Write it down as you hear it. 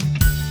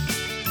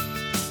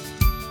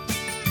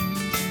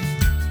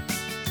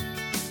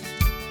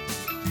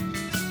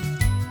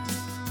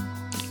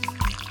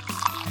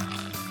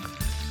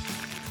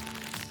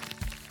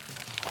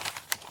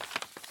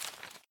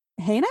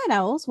Hey, Night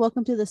Owls.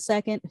 Welcome to the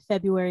second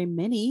February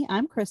mini.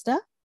 I'm Krista.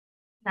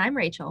 I'm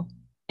Rachel.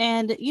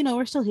 And,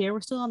 we're still here. We're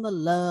still on the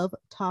love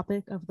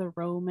topic of the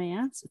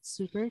romance. It's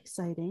super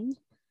exciting.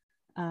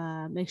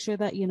 Make sure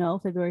that,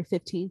 February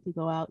 15th, you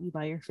go out, you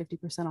buy your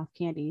 50% off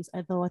candies.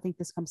 Although I think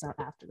this comes out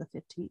after the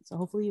 15th. So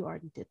hopefully you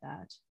already did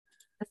that.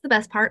 That's the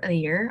best part of the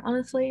year,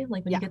 honestly.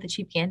 Like when you Yeah. get the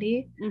cheap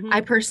candy. Mm-hmm. I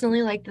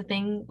personally like the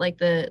thing, like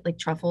the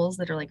truffles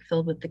that are like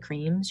filled with the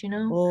creams, you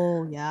know?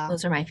 Oh, yeah.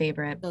 Those are my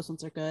favorite. Those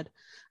ones are good.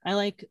 I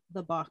like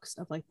the box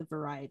of like the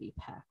variety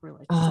pack where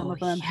like some Oh, of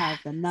them have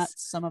the yes.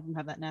 nuts, some of them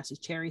have that nasty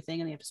cherry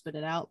thing and you have to spit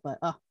it out. But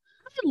I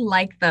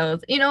like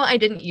those. I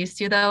didn't used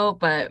to though,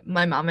 but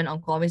my mom and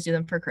uncle always do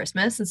them for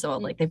Christmas. And so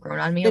like they've grown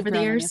on me they've over the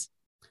grown on you. years.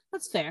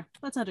 That's fair.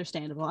 That's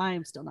understandable. I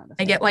am still not a I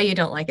fan. get why you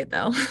don't like it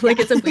though. Yeah. Like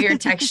it's a weird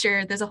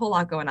texture. There's a whole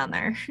lot going on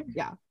there.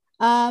 Yeah.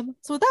 So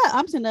with that,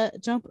 I'm just gonna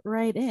jump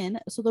right in.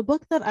 So the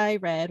book that I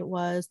read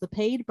was The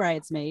Paid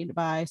Bridesmaid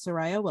by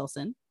Soraya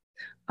Wilson.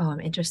 Oh, I'm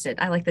interested.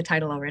 I like the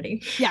title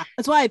already. Yeah,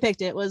 that's why I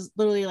picked it. Was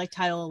literally like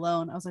title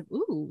alone. I was like,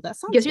 ooh, that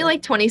sounds Gives me good.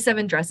 like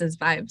 27 dresses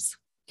vibes.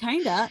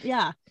 Kinda,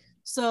 yeah.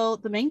 So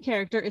the main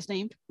character is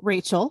named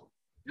Rachel,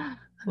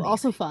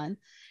 also fun.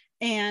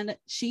 And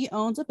she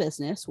owns a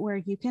business where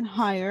you can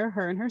hire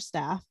her and her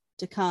staff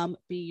to come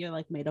be your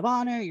like maid of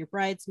honor, your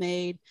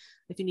bridesmaid,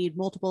 if you need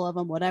multiple of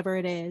them, whatever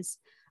it is.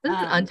 This is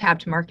an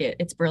untapped market.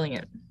 It's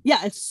brilliant. Yeah,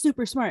 it's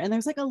super smart. And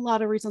there's like a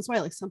lot of reasons why.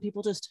 Like some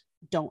people just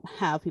don't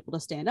have people to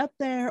stand up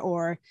there,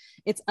 or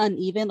it's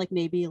uneven. Like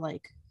maybe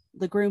like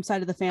the groom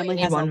side of the family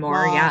has one a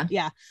more, lot. yeah.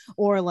 Yeah.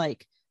 Or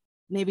like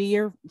maybe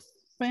your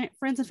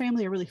friends and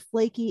family are really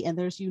flaky and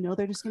there's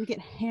they're just gonna get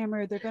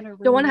hammered. They're gonna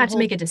Don't want ruin to your have to whole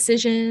make a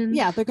decision.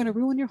 yeah, they're gonna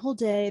ruin your whole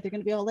day. They're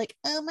gonna be all like,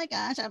 oh my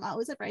gosh, I'm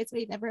always a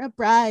bridesmaid, never a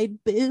bride,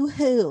 boo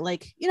hoo.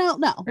 Like, no,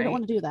 we don't Right.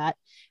 want to do that.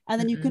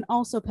 And then you can Mm-mm.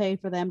 also pay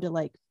for them to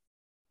like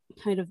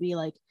kind of be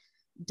like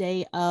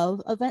day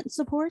of event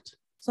support.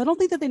 So I don't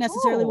think that they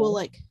necessarily will Oh,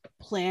 like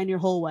plan your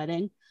whole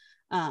wedding.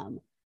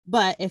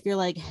 But if you're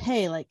like,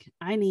 hey, like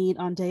I need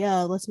on day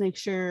of, let's make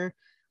sure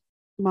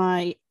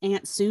my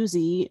Aunt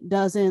Susie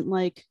doesn't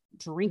like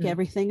drink mm.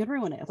 everything and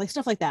ruin it. Like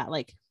stuff like that.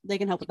 Like they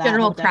can help with that, help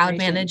General with crowd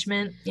decorations.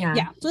 management. Yeah.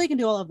 Yeah. So they can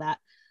do all of that.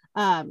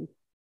 Um,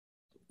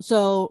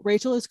 so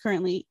Rachel is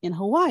currently in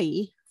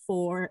Hawaii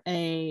for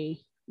a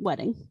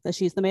wedding that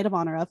she's the maid of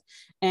honor of,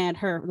 and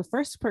the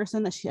first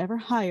person that she ever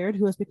hired,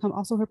 who has become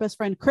also her best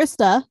friend,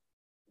 Krista.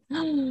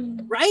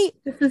 Right?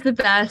 This is the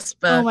best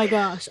Oh book. my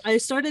gosh. I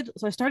started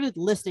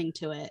listening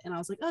to it and I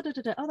was like, oh,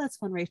 oh, that's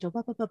fun, Rachel.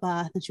 Blah, blah, blah,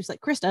 blah. And she was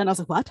like, Krista. And I was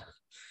like, what? Do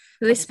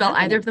they What is spell either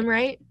happening? of them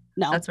right?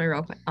 No, That's my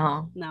real question.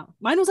 Oh, no.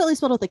 Mine was at least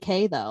spelled with a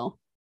K though.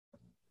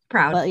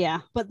 proud. But yeah,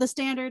 but the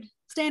standard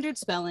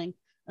spelling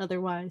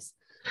otherwise.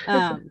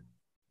 Um,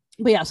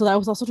 but yeah, so that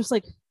was also just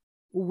like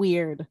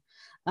weird.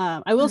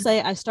 I will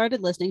say I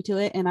started listening to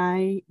it and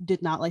I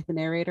did not like the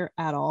narrator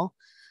at all.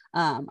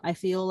 I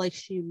feel like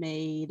she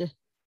made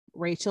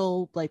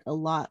Rachel like a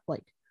lot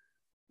like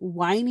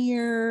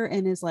whinier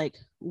and is like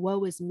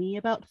woe is me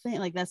about things.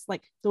 Like that's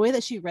like the way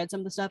that she read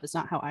some of the stuff is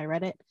not how I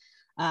read it.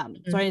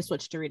 So I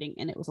switched to reading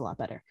and it was a lot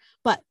better.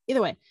 But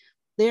either way,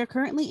 they are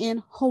currently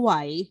in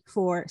Hawaii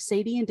for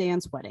Sadie and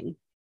Dan's wedding.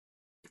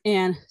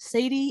 And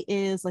Sadie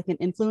is like an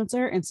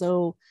influencer. And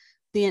so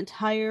the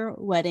entire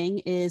wedding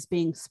is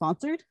being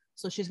sponsored.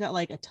 So she's got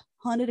like a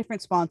ton of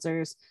different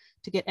sponsors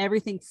to get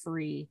everything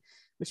free,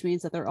 which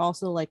means that they're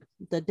also like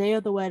the day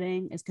of the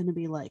wedding is going to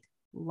be like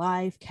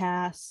live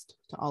cast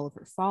to all of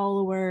her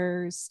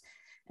followers.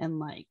 And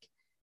like,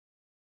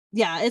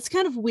 yeah, it's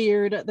kind of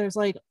weird. There's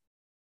like,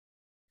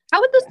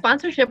 How would the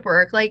sponsorship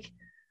work? Like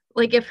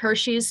if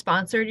Hershey's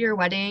sponsored your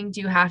wedding, do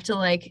you have to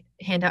like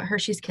hand out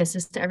Hershey's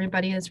Kisses to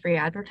everybody as free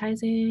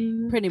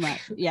advertising? pretty much,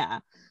 yeah.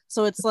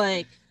 So it's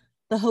like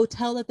the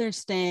hotel that they're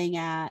staying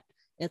at,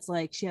 it's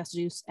like she has to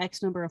do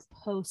X number of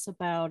posts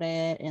about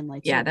it and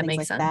like Yeah, certain that things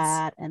makes like sense.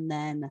 that. And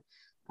then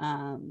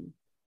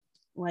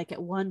like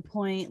at one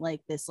point,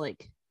 like this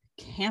like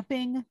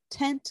camping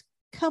tent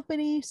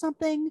company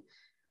something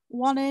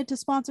wanted to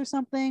sponsor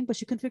something, but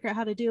she couldn't figure out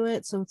how to do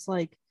it. So it's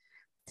like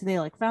they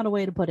like found a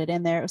way to put it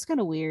in there. It was kind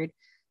of weird.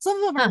 Some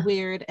of them are Huh.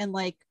 weird, and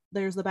like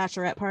there's the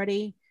bachelorette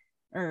party,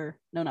 or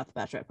no, not the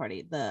bachelorette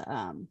party,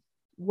 the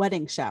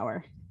wedding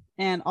shower,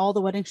 and all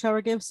the wedding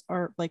shower gifts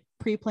are like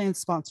pre-planned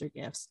sponsor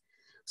gifts.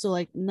 So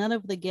like none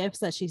of the gifts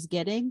that she's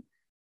getting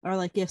are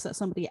like gifts that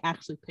somebody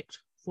actually picked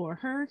for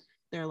her.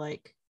 They're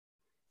like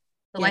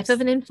The life of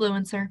gifts. an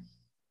influencer.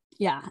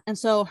 Yeah. And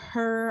so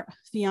her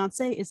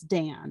fiance is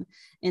Dan,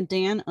 and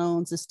Dan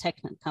owns this tech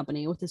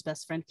company with his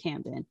best friend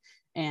Camden.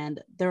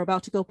 And they're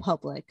about to go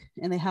public,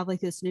 and they have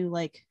like this new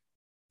like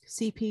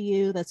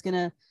CPU that's going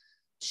to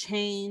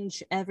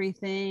change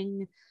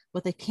everything,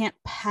 but they can't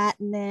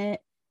patent it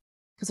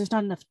because there's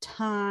not enough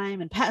time,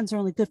 and patents are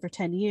only good for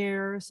 10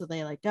 years. So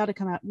they like got to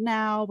come out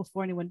now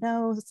before anyone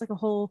knows. It's like a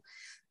whole,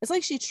 it's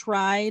like she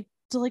tried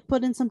to like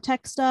put in some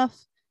tech stuff,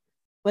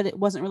 but it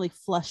wasn't really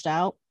flushed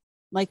out.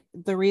 Like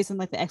the reason,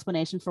 like the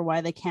explanation for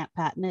why they can't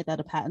patent it, that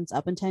a patent's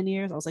up in 10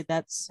 years. I was like,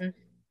 that's Mhm.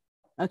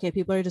 okay.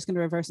 People are just going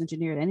to reverse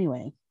engineer it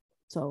anyway.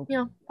 So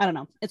Yeah. I don't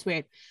know. It's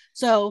weird.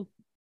 So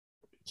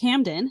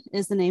Camden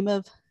is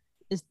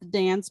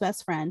Dan's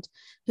best friend,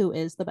 who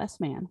is the best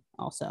man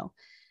also.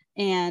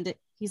 And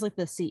he's like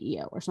the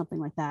CEO or something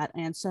like that.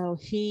 And so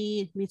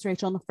he meets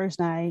Rachel on the first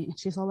night and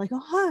she's all like,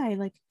 oh, hi,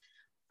 like,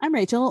 I'm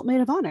Rachel,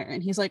 maid of honor.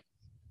 And he's like,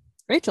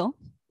 Rachel,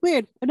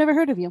 weird. I've never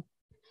heard of you.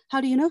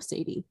 How do you know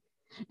Sadie?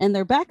 And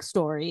their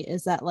backstory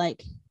is that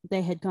like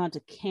they had gone to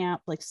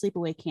camp, like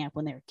sleepaway camp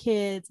when they were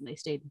kids and they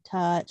stayed in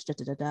touch, da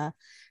da da da.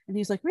 And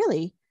he's like,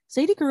 really?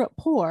 Sadie grew up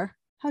poor.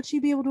 How'd she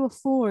be able to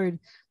afford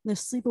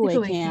this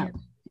sleepaway camp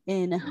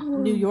in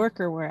New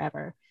York or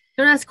wherever?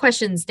 Don't ask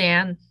questions,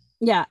 Dan.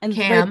 Yeah. And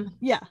Cam.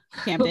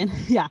 Camden.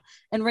 Yeah.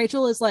 And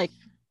Rachel is like,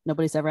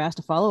 nobody's ever asked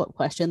a follow-up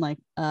question like,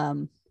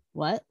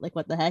 what? Like,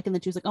 what the heck? And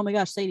then she was like, oh my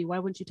gosh, Sadie, why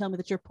wouldn't you tell me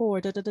that you're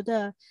poor? Da da da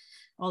da.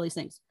 All these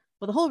things.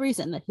 But the whole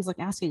reason that he's like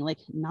asking like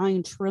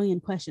 9 trillion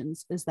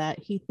questions is that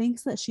he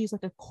thinks that she's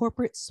like a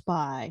corporate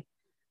spy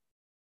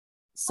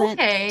sent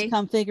to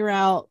come figure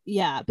out,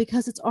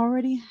 because it's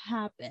already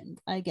happened,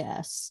 I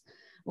guess.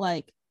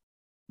 Like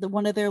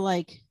one of their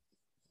like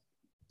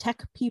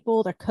tech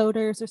people, their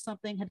coders or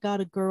something, had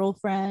got a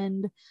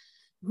girlfriend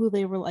who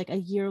they were like a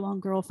year-long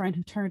girlfriend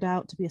who turned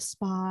out to be a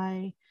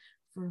spy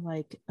for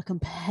like a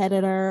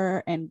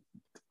competitor and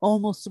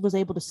almost was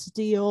able to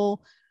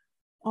steal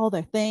all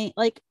their thing.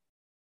 Like,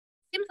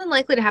 seems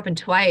unlikely to happen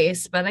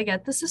twice, but I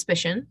get the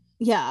suspicion.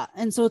 Yeah.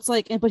 And so it's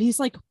like, but he's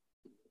like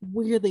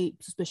weirdly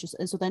suspicious.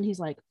 And so then he's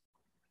like,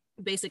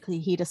 basically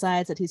he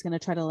decides that he's going to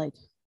try to like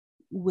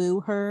woo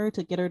her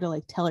to get her to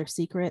like tell her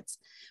secrets.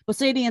 But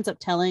Sadie ends up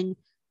telling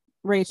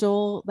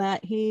Rachel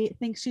that he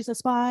thinks she's a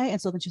spy. And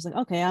so then she's like,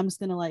 okay, I'm just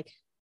going to like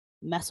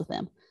mess with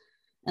him.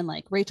 And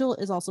like Rachel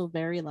is also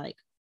very like,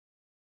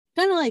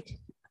 kind of like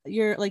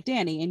you're like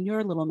Danny and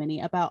your little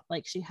mini about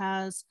like she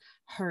has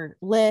her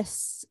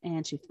lists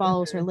and she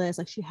follows her list.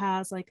 Like she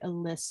has like a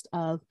list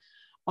of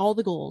all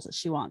the goals that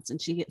she wants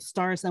and she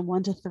stars them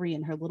 1 to 3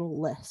 in her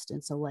little list.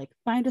 And so like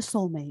find a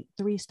soulmate,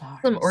 3 stars.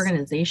 Some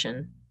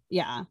organization.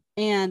 Yeah.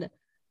 And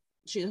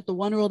the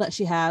one rule that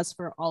she has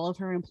for all of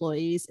her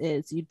employees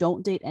is you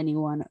don't date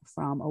anyone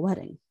from a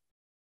wedding.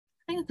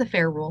 I think it's a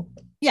fair rule.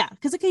 Yeah,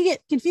 because it can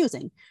get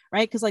confusing,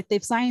 right? Because like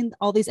they've signed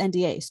all these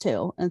NDAs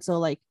too. And so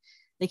like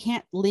they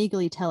can't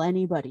legally tell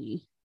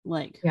anybody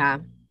like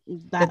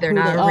that they're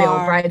not a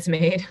real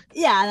bridesmaid.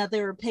 Yeah, that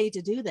they were paid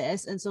to do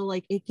this. And so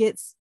like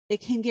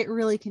it can get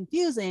really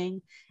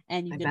confusing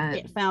and you can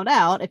get found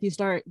out if you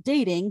start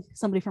dating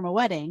somebody from a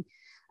wedding.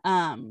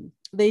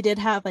 They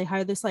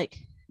hired this like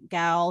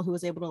gal who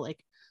was able to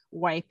like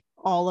wipe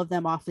all of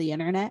them off the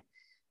internet.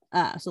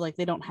 So like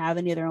they don't have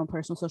any of their own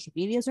personal social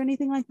medias or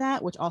anything like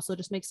that, which also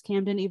just makes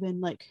Camden even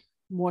like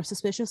more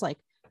suspicious. Like,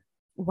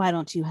 why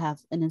don't you have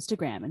an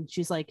Instagram? And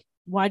she's like,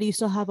 why do you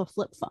still have a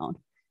flip phone?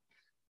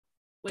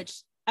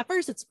 Which at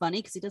first it's funny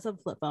because he does have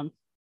a flip phone.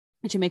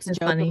 And she makes a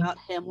joke about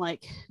him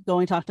like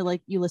going talk to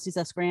like Ulysses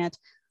S. Grant,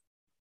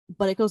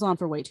 but it goes on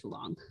for way too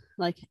long.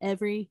 Like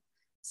every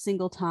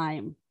single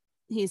time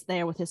he's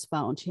there with his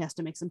phone, she has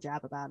to make some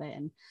jab about it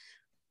and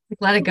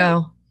let it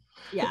go.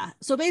 Yeah.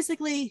 So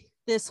basically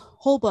this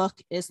whole book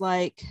is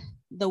like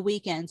the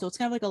weekend. So it's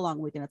kind of like a long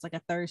weekend. It's like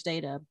a Thursday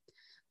to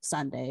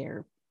Sunday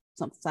or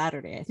some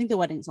Saturday. I think the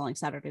wedding's on like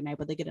Saturday night,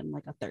 but they get in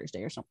like a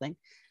Thursday or something.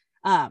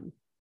 And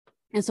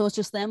so it's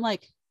just them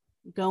like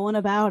going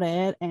about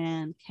it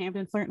and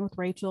Camden flirting with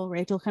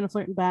Rachel kind of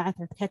flirting back.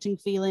 They're catching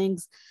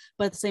feelings,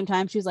 but at the same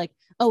time she's like,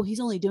 oh, he's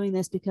only doing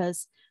this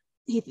because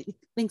he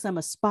thinks I'm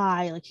a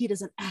spy. Like he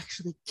doesn't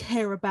actually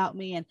care about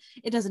me and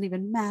it doesn't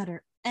even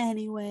matter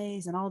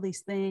anyways and all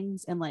these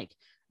things. And like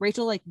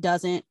Rachel like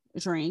doesn't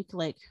drink.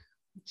 Like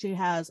she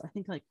has, I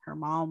think like her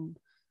mom,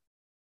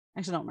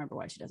 actually I don't remember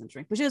why she doesn't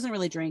drink, but she doesn't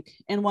really drink.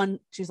 And one,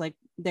 she's like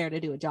there to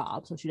do a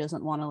job, so she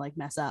doesn't want to like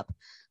mess up.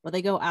 But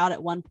they go out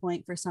at one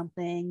point for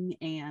something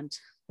and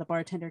the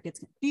bartender gets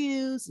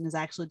confused and is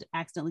actually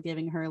accidentally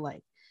giving her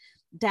like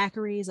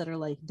daiquiris that are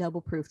like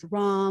double proofed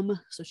rum,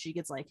 so she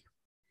gets like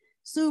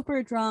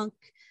super drunk.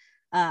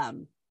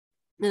 And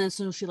then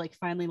so she like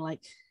finally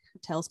like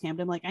tells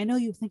Camden like, I know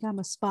you think I'm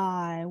a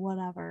spy,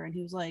 whatever. And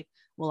he was like,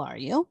 well, are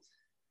you?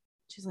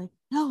 She's like,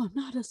 no, I'm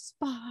not a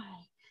spy.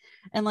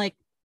 And like,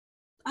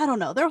 I don't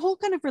know, their whole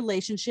kind of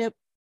relationship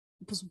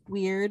was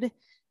weird.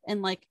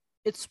 And like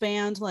it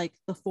spanned like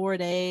the 4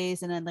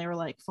 days and then they were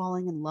like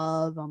falling in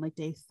love on like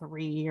day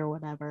 3 or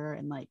whatever.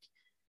 And like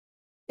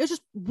it was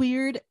just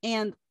weird.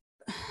 And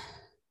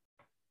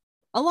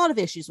a lot of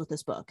issues with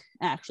this book,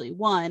 actually.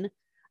 One,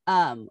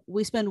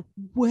 we spend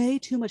way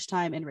too much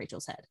time in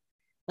Rachel's head.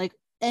 Like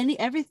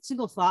every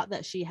single thought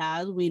that she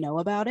has, we know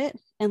about it.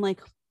 And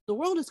like the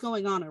world is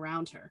going on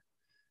around her.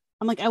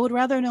 I'm like, I would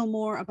rather know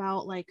more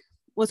about like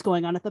what's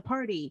going on at the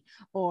party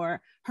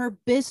or her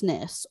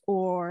business,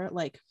 or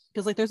like,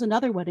 because like there's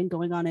another wedding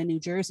going on in New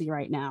Jersey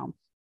right now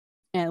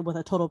and with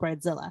a total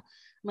bridezilla. I'm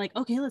like,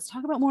 okay, let's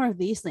talk about more of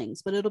these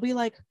things. But it'll be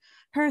like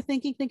her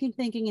thinking,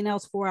 and now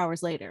it's 4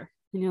 hours later.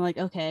 And you're like,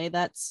 okay,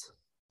 that's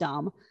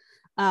dumb.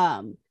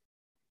 And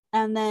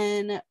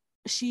then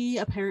she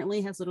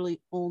apparently has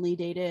literally only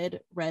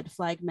dated red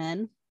flag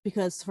men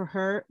because for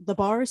her, the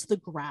bar is the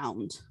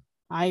ground.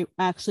 I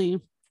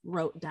actually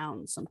wrote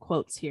down some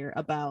quotes here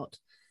about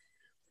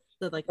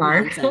the like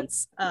Bar.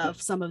 nonsense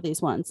of some of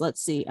these ones.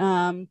 Let's see.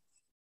 Where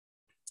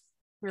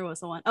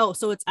was the one? Oh,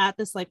 so it's at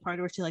this like party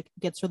where she like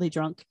gets really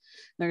drunk.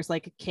 There's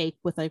like a cake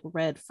with like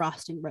red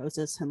frosting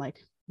roses, and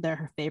like they're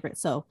her favorite.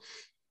 So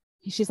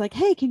she's like,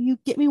 hey, can you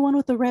get me one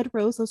with the red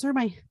rose? Those are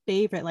my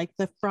favorite, like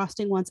the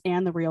frosting ones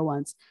and the real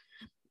ones.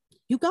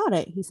 You got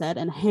it, he said,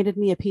 and handed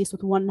me a piece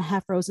with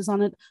 1.5 roses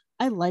on it.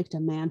 I liked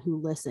a man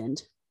who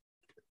listened.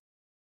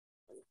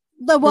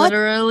 The what?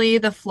 Literally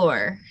the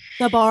floor.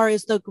 The bar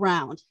is the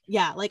ground.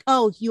 Yeah, like,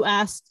 oh, you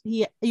asked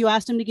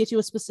him to get you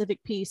a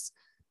specific piece,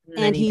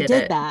 and he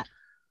did that.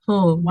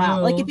 Oh wow.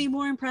 no. Like, it'd be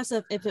more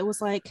impressive if it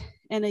was like,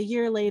 and a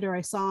year later I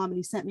saw him and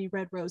he sent me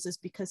red roses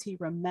because he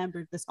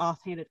remembered this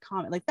offhanded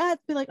comment. Like, that'd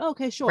be like,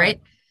 okay, sure.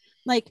 Right.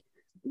 Like,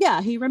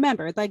 yeah, he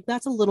remembered. Like,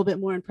 that's a little bit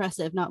more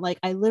impressive. Not like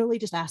I literally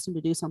just asked him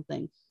to do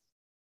something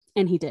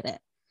and he did it.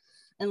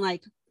 And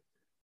like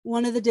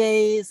one of the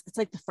days, it's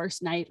like the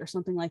first night or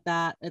something like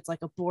that. It's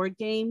like a board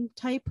game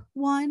type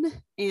one.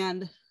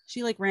 And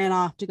she like ran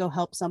off to go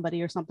help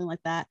somebody or something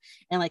like that.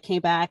 And like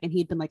came back and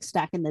he'd been like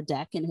stacking the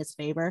deck in his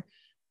favor.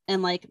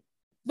 And like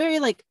very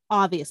like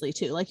obviously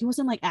too, like he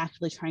wasn't like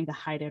actually trying to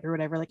hide it or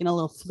whatever, like in a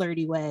little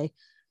flirty way.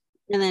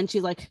 And then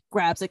she like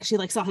grabs it. She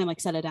like saw him like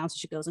set it down. So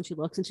she goes and she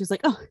looks and she's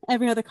like, oh,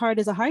 every other card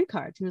is a hard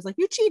card. She was like,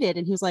 you cheated.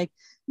 And he was like,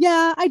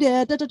 yeah, I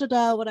did. Da, da, da,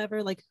 da,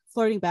 whatever, like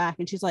flirting back.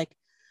 And she's like,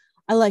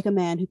 I like a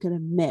man who can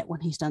admit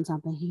when he's done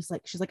something. She's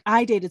like,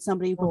 I dated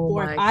somebody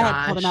before. If I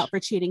had called him out for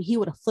cheating, he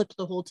would have flipped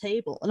the whole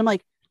table. And I'm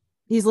like,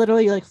 he's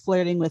literally like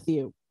flirting with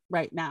you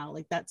right now.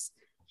 Like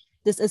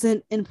this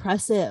isn't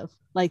impressive.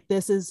 Like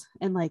this is,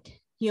 and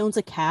like he owns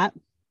a cat,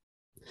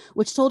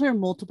 which told her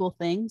multiple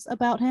things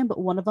about him. But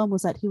one of them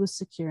was that he was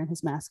secure in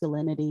his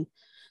masculinity,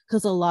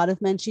 because a lot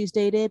of men she's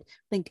dated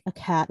think a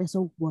cat is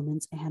a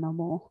woman's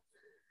animal.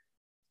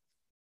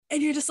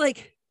 And you're just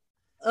like,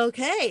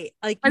 okay.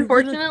 Like,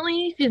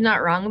 unfortunately, she's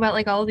not wrong about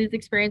like all of these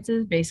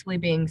experiences basically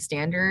being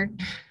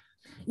standard.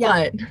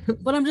 Yeah.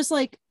 But I'm just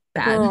like,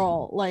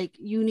 girl, like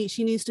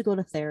she needs to go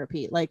to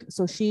therapy. Like,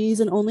 so she's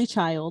an only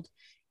child.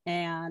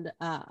 And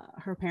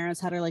her parents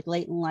had her like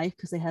late in life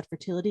because they had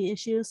fertility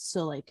issues.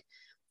 So like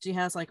she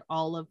has like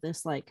all of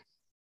this like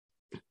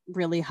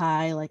really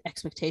high like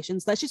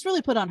expectations that she's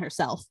really put on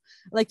herself.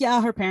 Like,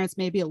 yeah, her parents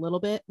maybe a little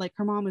bit, like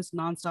her mom is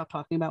nonstop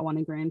talking about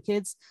wanting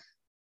grandkids,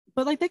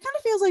 but like that kind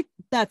of feels like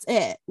that's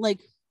it. Like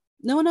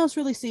no one else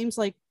really seems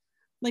like,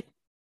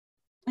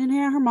 and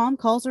yeah, her mom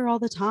calls her all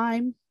the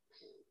time,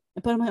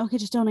 but I'm like, okay,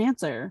 just don't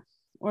answer,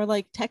 or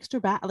like text her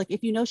back. Like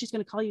if you know she's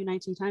going to call you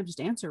 19 times, just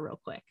answer real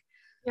quick.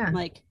 Yeah,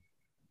 like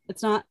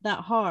it's not that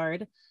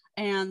hard.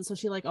 And so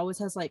she like always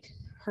has like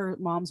her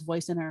mom's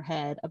voice in her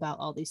head about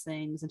all these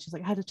things, and she's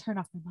like, I had to turn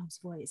off my mom's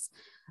voice,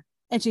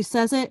 and she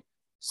says it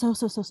so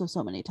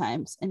many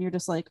times, and you're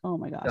just like, oh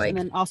my gosh. Like, and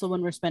then also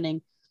when we're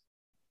spending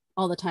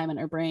all the time in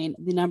her brain,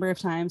 the number of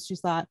times she's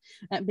thought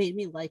that made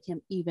me like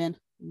him even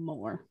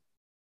more,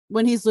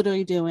 when he's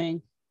literally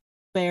doing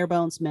bare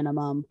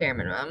minimum.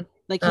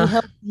 Like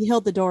he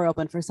held the door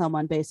open for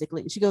someone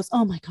basically, and she goes,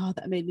 oh my god,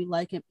 that made me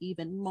like him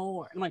even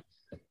more. And like,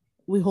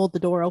 we hold the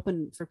door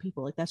open for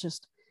people, like that's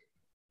just.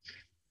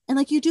 And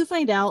like you do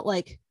find out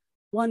like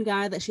one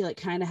guy that she like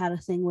kind of had a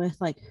thing with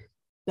like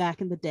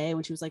back in the day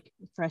when she was like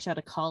fresh out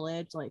of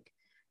college, like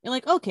you're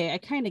like, okay, I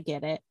kind of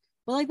get it,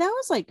 but like that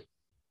was like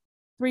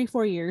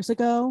 3-4 years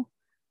ago.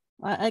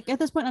 Like at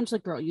this point I'm just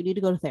like, girl, you need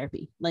to go to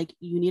therapy. Like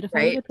you need to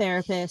find a good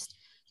therapist.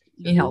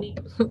 You help.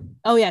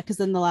 Oh yeah, because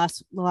then the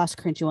last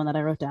cringy one that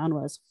I wrote down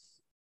was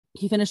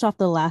he finished off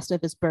the last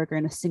of his burger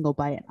in a single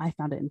bite. I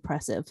found it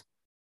impressive.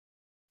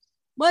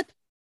 What?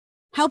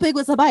 How big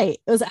was the bite?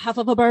 Was it half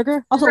of a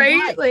burger? Also,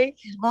 right? Like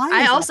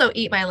I also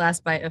eat my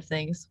last bite of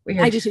things.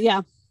 Weird. I just,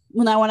 yeah.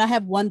 When I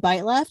have one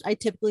bite left, I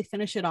typically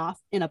finish it off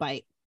in a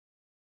bite.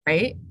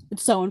 Right?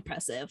 It's so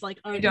impressive. Like,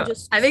 I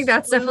think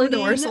that's definitely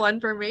the worst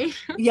one for me.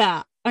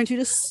 Yeah. Aren't you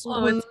just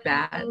it's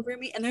bad over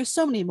me? And there's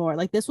so many more.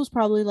 Like this was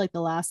probably like the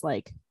last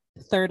like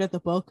third of the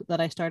book that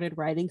I started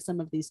writing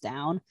some of these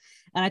down.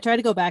 And I try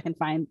to go back and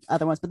find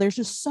other ones, but there's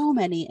just so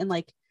many. And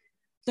like,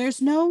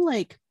 there's no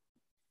like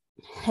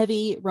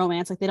heavy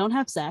romance. Like they don't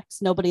have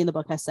sex. Nobody in the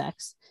book has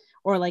sex.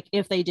 Or like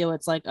if they do,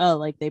 it's like, oh,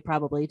 like they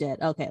probably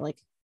did. Okay, like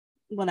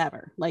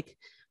whatever. Like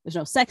there's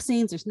no sex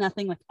scenes. There's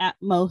nothing. Like at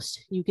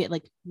most you get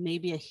like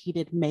maybe a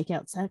heated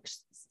makeout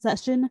sex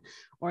session,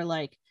 or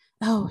like,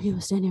 oh, he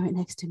was standing right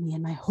next to me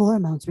and my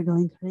hormones were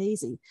going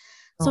crazy.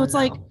 So it's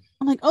like,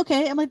 I'm like,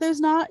 okay. I'm like, there's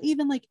not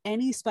even like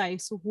any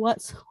spice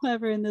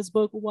whatsoever in this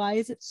book. Why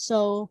is it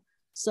so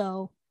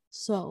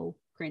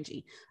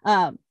cringy?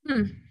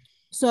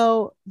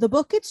 So the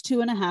book gets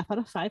 2.5 out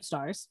of 5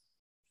 stars.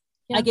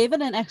 Yeah. I gave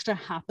it an extra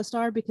half a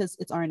star because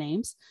it's our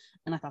names,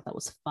 and I thought that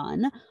was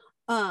fun.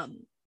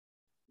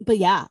 But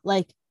yeah,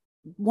 like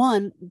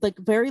one, like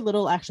very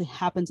little actually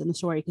happens in the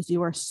story because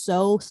you are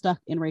so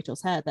stuck in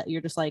Rachel's head that you're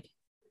just like,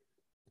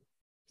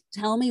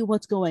 tell me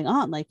what's going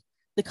on. Like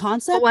the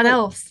concept. But what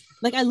else?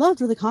 like I loved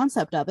the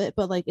concept of it,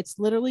 but like it's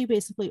literally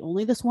basically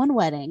only this one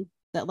wedding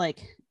that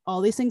like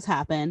all these things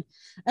happen,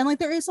 and like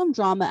there is some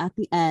drama at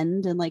the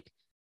end, and like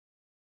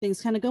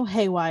things kind of go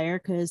haywire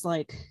because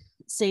like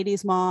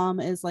Sadie's mom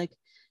is like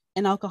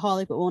an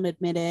alcoholic but won't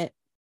admit it.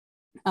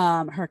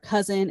 Her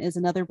cousin is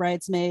another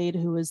bridesmaid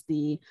who is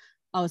the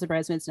always a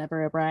bridesmaid's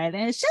never a bride,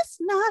 and it's just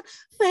not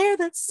fair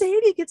that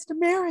Sadie gets to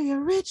marry a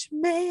rich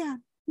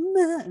man.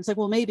 It's like,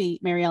 well, maybe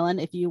Mary Ellen,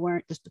 if you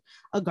weren't just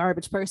a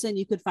garbage person,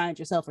 you could find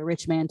yourself a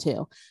rich man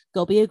too.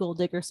 Go be a gold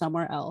digger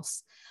somewhere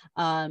else.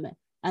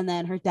 And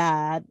then her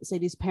dad,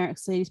 Sadie's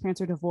parents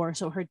are divorced,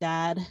 so her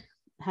dad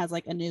has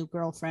like a new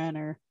girlfriend,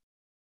 or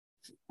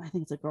I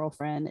think it's a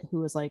girlfriend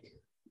who is like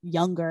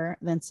younger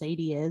than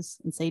Sadie is,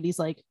 and Sadie's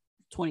like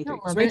 23.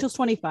 So Rachel's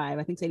 25.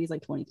 I think Sadie's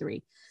like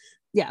 23.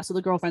 Yeah, so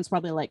the girlfriend's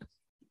probably like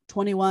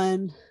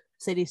 21.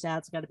 Sadie's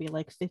dad's got to be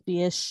like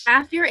 50-ish.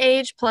 Half your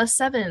age plus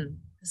 7.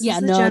 This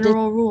is the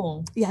general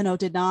rule. Yeah, no,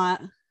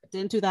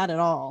 didn't do that at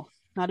all.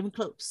 Not even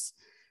close.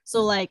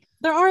 So like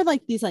there are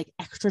like these like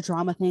extra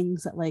drama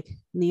things that like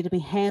need to be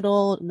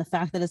handled, and the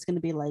fact that it's going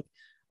to be like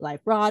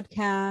live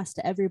broadcast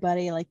to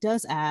everybody like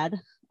does add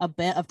a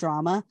bit of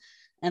drama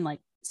and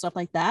like stuff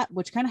like that,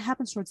 which kind of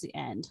happens towards the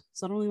end.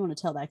 So I don't really want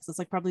to tell that because it's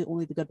like probably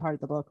only the good part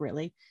of the book,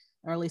 really,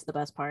 or at least the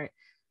best part.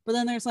 But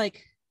then there's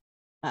like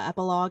an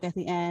epilogue at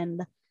the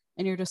end,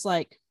 and you're just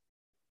like,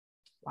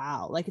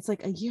 wow, like it's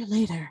like a year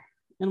later,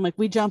 and I'm like,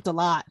 we jumped a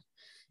lot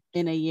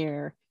in a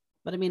year.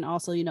 But I mean,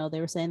 also, you know, they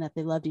were saying that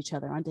they loved each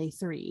other on day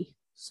 3,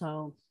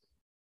 so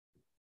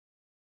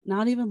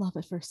not even love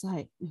at first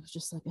sight. It was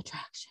just like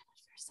attraction at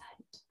first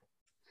sight.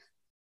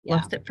 Yeah.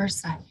 Lust at first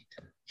sight.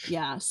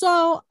 Yeah,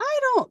 so I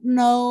don't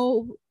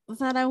know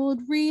that I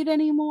would read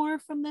any more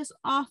from this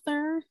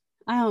author.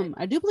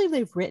 I do believe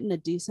they've written a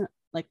decent,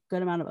 like,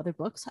 good amount of other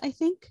books, I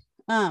think.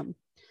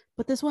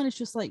 But this one is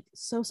just like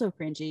so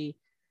cringy,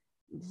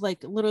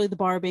 like literally the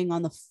bar being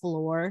on the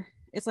floor.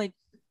 It's like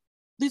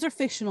these are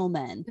fictional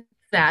men.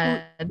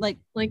 Sad. Like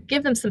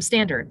give them some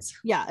standards.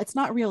 Yeah, it's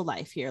not real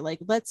life here. Like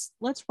let's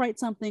write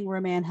something where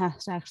a man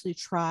has to actually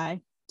try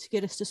to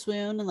get us to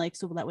swoon, and like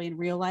so that way in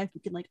real life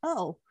we can like,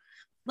 oh,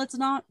 let's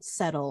not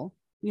settle,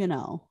 you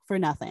know, for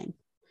nothing,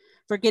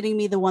 for getting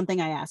me the one thing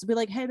I asked. I'd be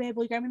like, hey babe,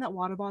 will you grab me that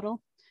water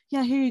bottle?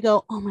 Yeah, here you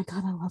go. Oh my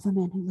god, I love a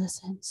man who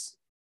listens.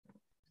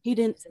 He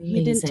didn't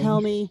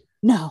tell me,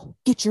 no,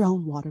 get your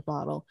own water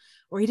bottle,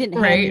 or he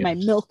didn't hand me my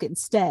milk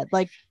instead.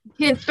 Like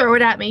he didn't throw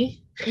it at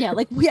me. Yeah,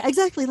 like yeah,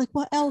 exactly. Like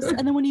what else?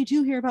 And then when you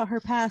do hear about her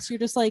past, you're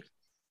just like,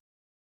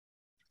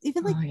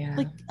 even like,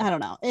 like I don't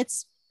know.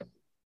 It's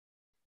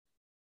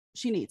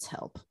she needs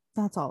help.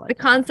 That's all. The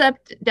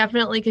concept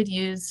definitely could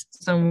use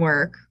some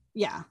work.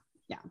 Yeah,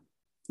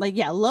 like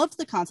yeah, loved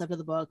the concept of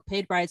the book.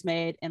 Paid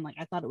Bridesmaid, and like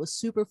I thought it was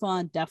super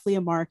fun. Definitely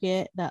a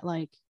market that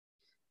like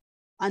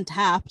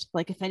untapped.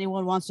 Like if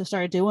anyone wants to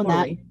start doing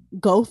that,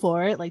 go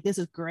for it. Like this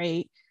is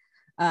great.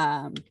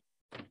 But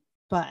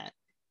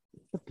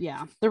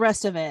yeah, the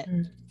rest of it,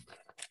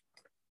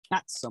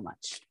 not so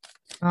much.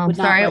 I'm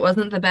sorry it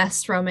wasn't the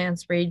best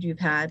romance read you've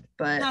had,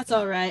 but that's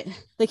all right.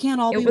 They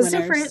can't all be winners. It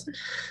was different.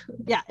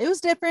 Yeah, it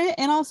was different.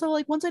 And also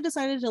like once I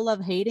decided to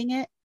love hating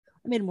it,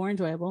 I made it more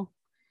enjoyable.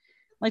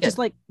 Like just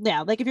like,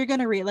 yeah, like if you're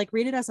gonna read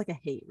it as like a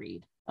hate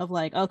read of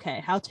like, okay,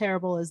 how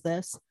terrible is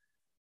this?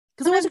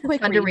 Because it was a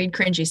quick fun to read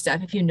cringy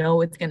stuff if you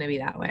know it's gonna be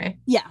that way.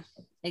 Yeah,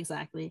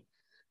 exactly.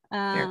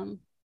 But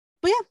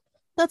yeah,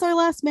 that's our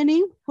last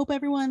mini. Hope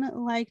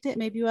everyone liked it.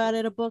 Maybe you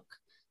added a book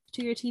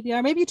to your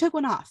TBR. Maybe you took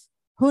one off.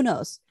 Who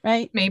knows,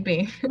 right?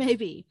 Maybe. But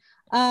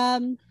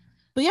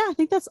yeah, I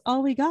think that's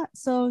all we got.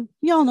 So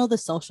y'all know the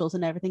socials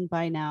and everything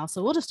by now.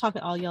 So we'll just talk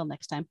to all y'all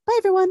next time. Bye,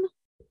 everyone.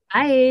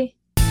 Bye.